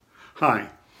Hi,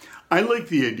 I like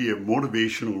the idea of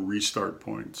motivational restart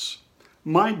points.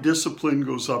 My discipline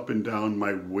goes up and down,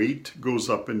 my weight goes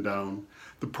up and down,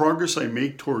 the progress I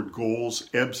make toward goals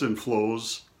ebbs and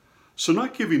flows. So,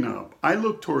 not giving up, I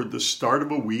look toward the start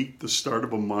of a week, the start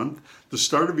of a month, the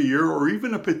start of a year, or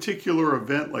even a particular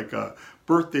event like a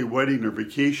birthday, wedding, or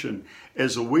vacation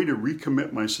as a way to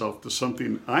recommit myself to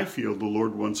something I feel the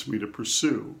Lord wants me to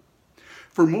pursue.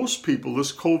 For most people,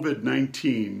 this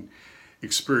COVID-19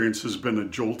 experience has been a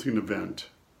jolting event.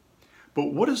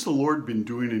 But what has the Lord been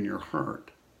doing in your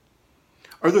heart?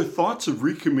 Are there thoughts of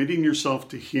recommitting yourself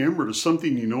to Him or to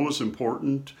something you know is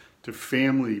important, to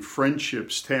family,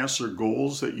 friendships, tasks, or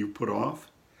goals that you put off?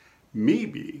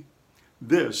 Maybe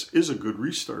this is a good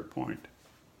restart point.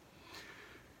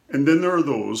 And then there are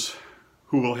those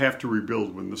who will have to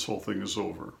rebuild when this whole thing is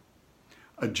over.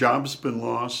 A job's been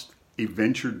lost, a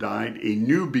venture died, a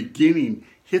new beginning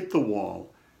hit the wall,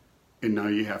 and now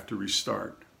you have to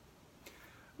restart.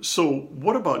 So,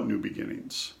 what about new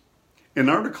beginnings? An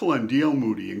article on D.L.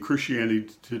 Moody in Christianity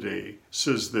Today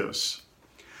says this: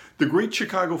 the Great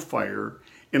Chicago Fire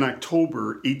in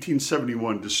October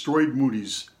 1871 destroyed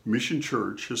Moody's Mission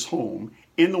Church, his home,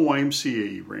 and the YMCA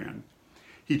he ran.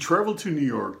 He traveled to New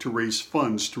York to raise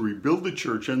funds to rebuild the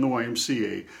church and the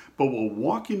YMCA, but while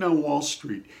walking down Wall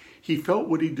Street, he felt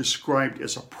what he described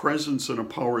as a presence and a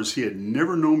power as he had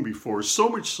never known before, so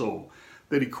much so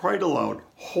that he cried aloud,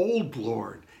 "Hold,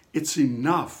 Lord, it's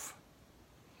enough."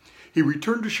 He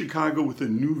returned to Chicago with a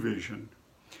new vision.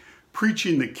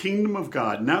 Preaching the kingdom of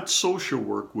God, not social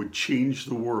work, would change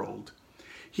the world.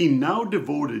 He now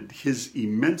devoted his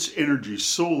immense energy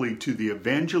solely to the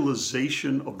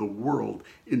evangelization of the world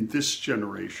in this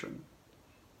generation.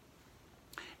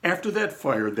 After that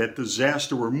fire, that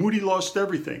disaster where Moody lost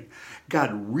everything,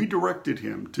 God redirected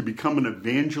him to become an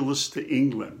evangelist to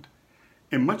England.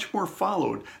 And much more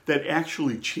followed that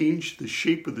actually changed the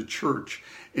shape of the church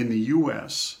in the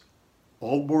U.S.,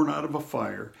 all born out of a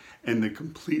fire and the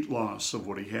complete loss of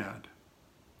what he had.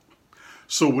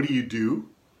 So what do?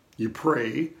 You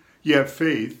pray, you have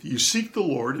faith, you seek the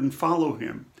Lord and follow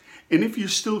Him. And if you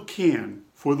still can,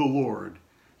 for the Lord,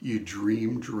 you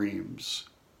dream dreams.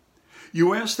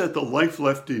 You ask that the life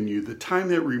left in you, the time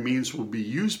that remains, will be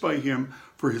used by Him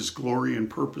for His glory and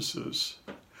purposes.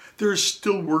 There is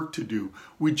still work to do.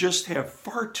 We just have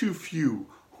far too few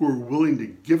who are willing to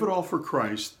give it all for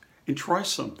Christ and try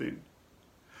something.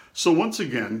 So once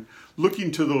again,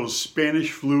 looking to those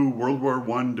Spanish flu, World War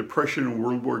I, Depression, and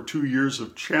World War II years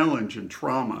of challenge and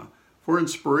trauma for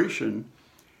inspiration,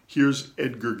 here's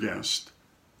Edgar Guest,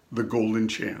 The Golden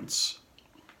Chance.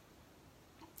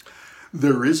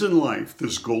 There is in life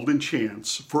this golden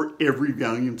chance for every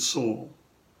valiant soul,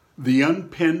 the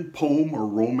unpenned poem or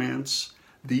romance,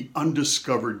 the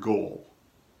undiscovered goal.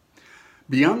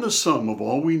 Beyond the sum of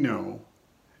all we know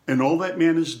and all that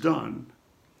man has done,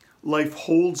 life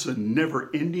holds a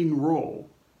never-ending row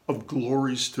of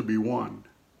glories to be won.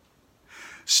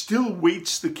 Still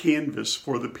waits the canvas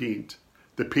for the paint,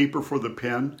 the paper for the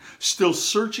pen, still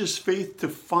searches faith to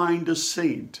find a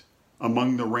saint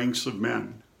among the ranks of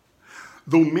men.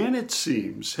 Though man, it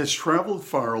seems, has traveled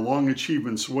far along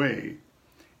achievement's way,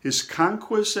 his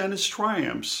conquests and his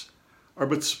triumphs are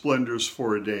but splendors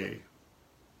for a day.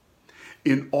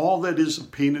 In all that is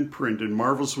of paint and print and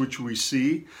marvels which we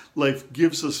see, life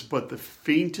gives us but the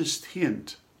faintest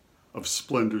hint of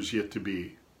splendors yet to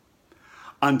be.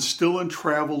 On still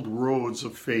untraveled roads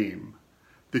of fame,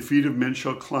 the feet of men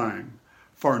shall climb,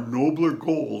 far nobler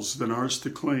goals than ours to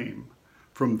claim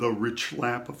from the rich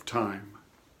lap of time.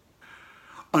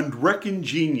 Unreckoned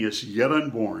genius yet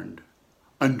unborn,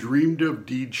 undreamed of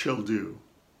deed shall do.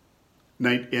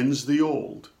 Night ends the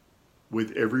old,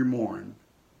 with every morn,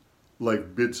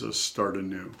 life bids us start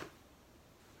anew.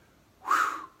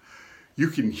 Whew. You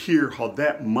can hear how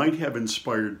that might have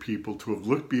inspired people to have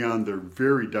looked beyond their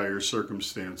very dire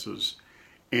circumstances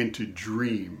and to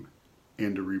dream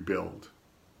and to rebuild.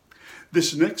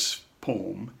 This next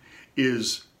poem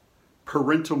is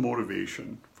parental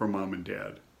motivation for mom and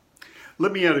dad.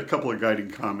 Let me add a couple of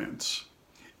guiding comments.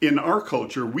 In our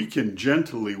culture, we can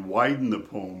gently widen the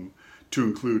poem to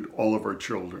include all of our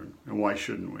children, and why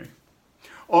shouldn't we?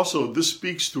 Also, this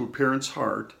speaks to a parent's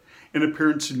heart and a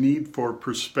parent's need for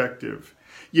perspective.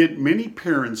 Yet many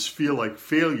parents feel like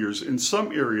failures in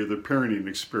some area of the parenting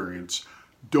experience.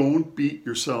 Don't beat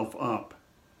yourself up.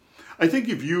 I think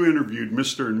if you interviewed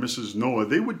Mr. and Mrs. Noah,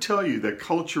 they would tell you that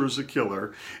culture is a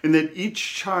killer and that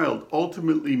each child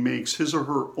ultimately makes his or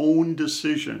her own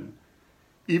decision,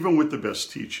 even with the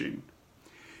best teaching.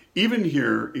 Even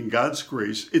here, in God's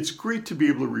grace, it's great to be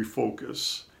able to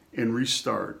refocus and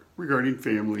restart regarding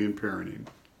family and parenting.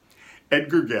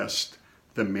 Edgar Guest,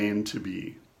 The Man to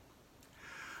Be.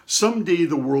 Someday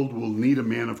the world will need a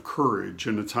man of courage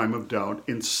in a time of doubt,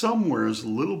 and somewhere as a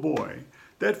little boy,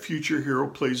 that future hero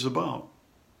plays about.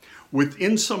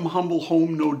 Within some humble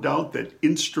home, no doubt, that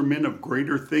instrument of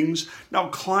greater things now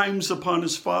climbs upon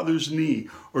his father's knee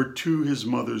or to his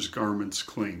mother's garments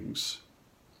clings.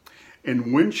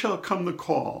 And when shall come the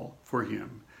call for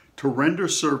him to render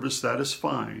service that is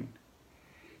fine,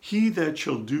 he that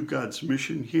shall do God's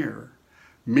mission here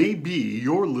may be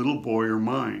your little boy or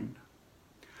mine.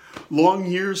 Long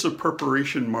years of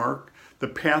preparation mark the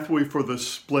pathway for the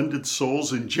splendid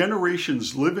souls, and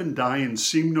generations live and die and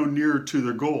seem no nearer to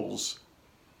their goals.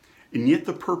 And yet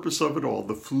the purpose of it all,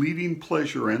 the fleeting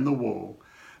pleasure and the woe,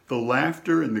 the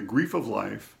laughter and the grief of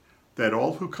life, that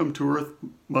all who come to earth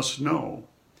must know,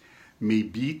 may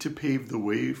be to pave the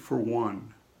way for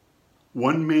one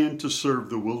man to serve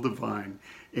the will divine,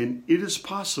 and it is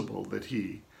possible that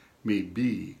he may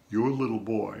be your little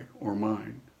boy or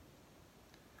mine.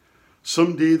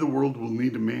 Someday the world will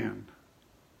need a man.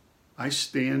 I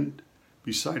stand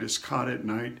beside his cot at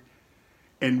night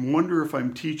and wonder if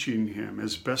I'm teaching him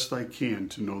as best I can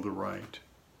to know the right.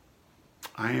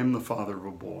 I am the father of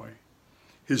a boy.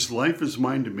 His life is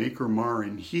mine to make or mar,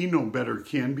 and he no better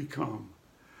can become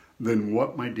than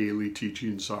what my daily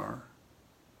teachings are.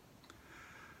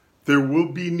 There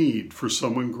will be need for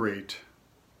someone great.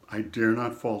 I dare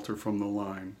not falter from the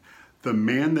line. The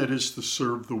man that is to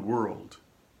serve the world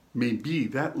may be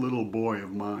that little boy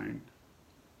of mine.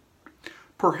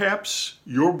 Perhaps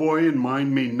your boy and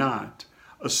mine may not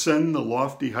ascend the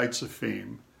lofty heights of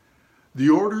fame. The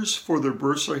orders for their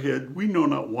births ahead, we know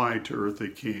not why to earth they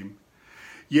came.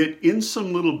 Yet in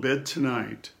some little bed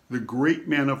tonight, the great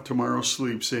man of tomorrow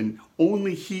sleeps, and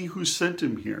only he who sent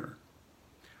him here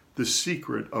the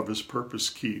secret of his purpose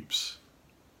keeps.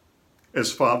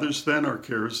 As fathers, then, our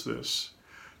care is this,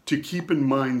 to keep in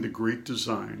mind the great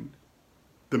design.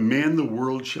 The man the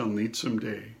world shall need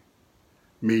someday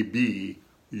may be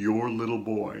your little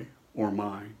boy or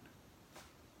mine.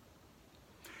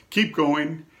 Keep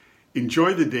going,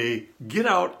 enjoy the day, get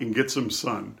out and get some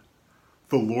sun.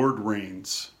 The Lord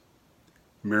reigns.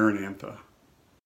 Maranatha.